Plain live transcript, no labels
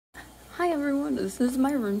Hi everyone, this is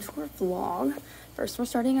my room tour vlog. First we're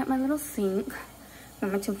starting at my little sink.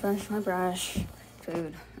 Got my toothbrush, my brush,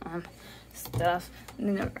 food, stuff. And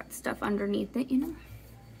then I've got stuff underneath it, you know.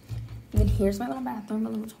 And then here's my little bathroom, my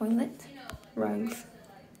little toilet, rugs,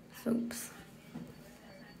 soaps,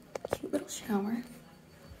 cute little shower.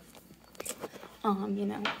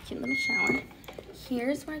 Cute little shower.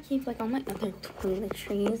 Here's where I keep like all my other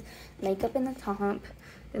toiletries, makeup in the top,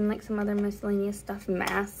 then like some other miscellaneous stuff,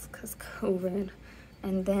 masks because COVID,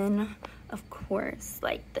 and then of course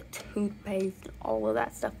like the toothpaste, all of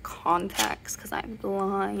that stuff, contacts because I'm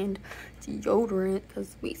blind, deodorant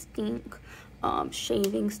because we stink,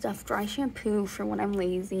 shaving stuff, dry shampoo for when I'm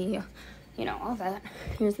lazy, you know, all that.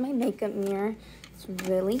 Here's my makeup mirror. It's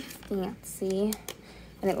really fancy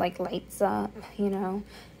and it like lights up, you know.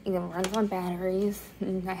 It runs on batteries,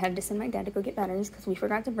 and I had to send my dad to go get batteries because we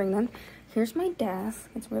forgot to bring them. Here's my desk.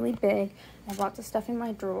 It's really big. I have lots of stuff in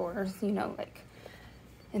my drawers, you know, like.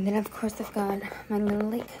 And then of course I've got my little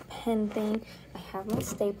like pen thing. I have my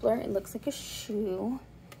stapler. It looks like a shoe.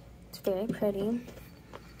 It's very pretty.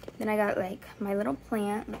 Then I got like my little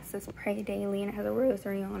plant that says pray daily and it has a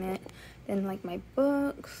rosary on it. Then like my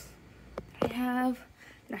books I have.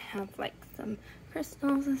 And I have like some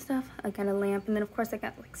crystals and stuff. I got a lamp, and then of course I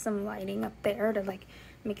got like some lighting up there to like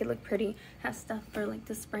make it look pretty. Have stuff for like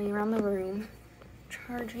to spray around the room.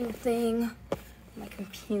 Charging thing, my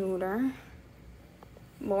computer,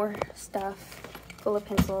 more stuff full of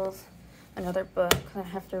pencils, another book I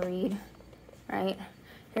have to read, right?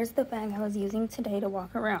 Here's the bag I was using today to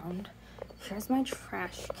walk around. Here's my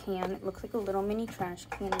trash can. It looks like a little mini trash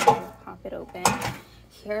can. I'm gonna pop it open.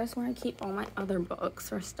 Here's where I keep all my other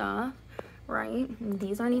books or stuff, right? And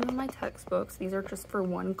these aren't even my textbooks. These are just for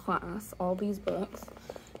one class. All these books.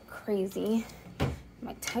 Crazy.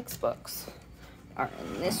 My textbooks are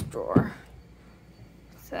in this drawer.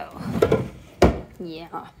 So,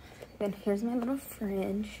 yeah. Then here's my little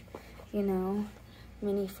fridge, you know.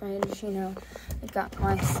 Mini fridge, you know. I got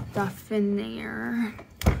my stuff in there.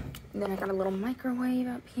 And then I got a little microwave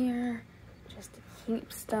up here just to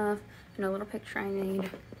keep stuff. And a little picture I made.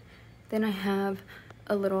 Then I have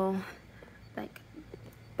a little like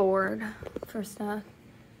board for stuff.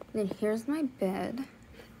 Then here's my bed,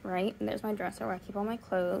 right? And there's my dresser where I keep all my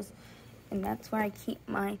clothes. And that's where I keep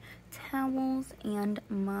my towels and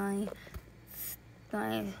my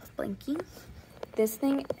blankies. This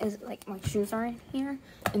thing is like my shoes are in here,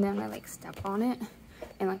 and then I like step on it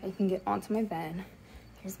and like I can get onto my bed.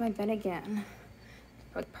 Here's my bed again.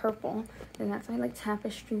 Like purple, and that's my like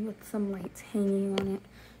tapestry with some lights hanging on it,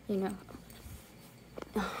 you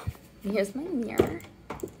know. Here's my mirror,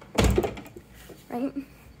 right?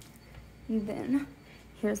 And then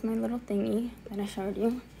here's my little thingy that I showed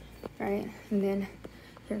you, right? And then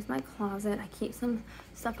here's my closet. I keep some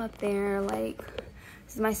stuff up there, like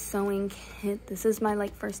this is my sewing kit, this is my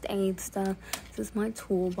like first aid stuff, this is my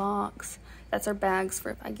toolbox. That's our bags for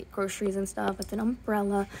if I get groceries and stuff. It's an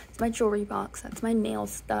umbrella. It's my jewelry box. That's my nail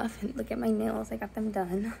stuff. And look at my nails. I got them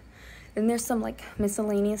done. Then there's some like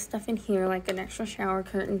miscellaneous stuff in here, like an extra shower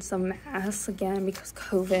curtain, some masks again because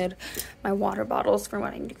COVID. My water bottles for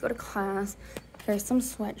when I need to go to class. There's some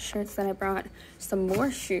sweatshirts that I brought. Some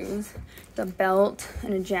more shoes. The belt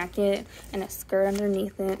and a jacket and a skirt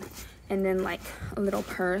underneath it. And then like a little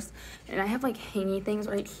purse, and I have like hangy things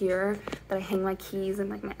right here that I hang my keys and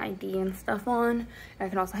like my ID and stuff on. And I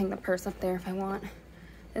can also hang the purse up there if I want.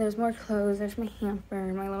 And there's more clothes. There's my hamper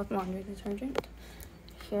and my little laundry detergent.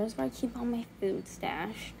 Here's where I keep all my food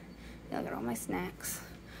stashed. I got all my snacks,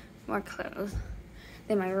 more clothes.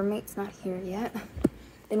 Then my roommate's not here yet.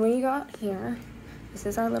 Then when you go out here, this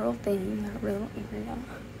is our little thing, our little area,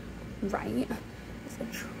 right? It's a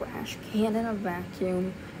trash can and a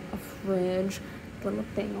vacuum. A fridge, little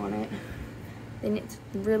thing on it. Then it's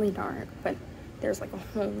really dark, but there's like a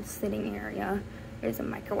whole sitting area. There's a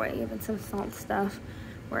microwave and some salt stuff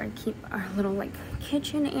where I keep our little like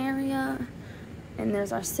kitchen area, and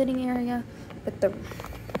there's our sitting area. But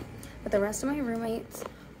the rest of my roommates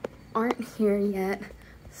aren't here yet,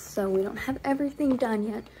 so we don't have everything done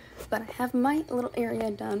yet. But I have my little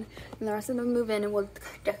area done, and the rest of them move in, and we'll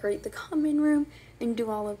decorate the common room and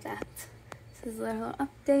do all of that. This is a little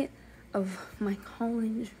update of my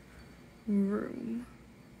college room.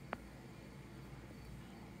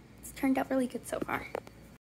 It's turned out really good so far.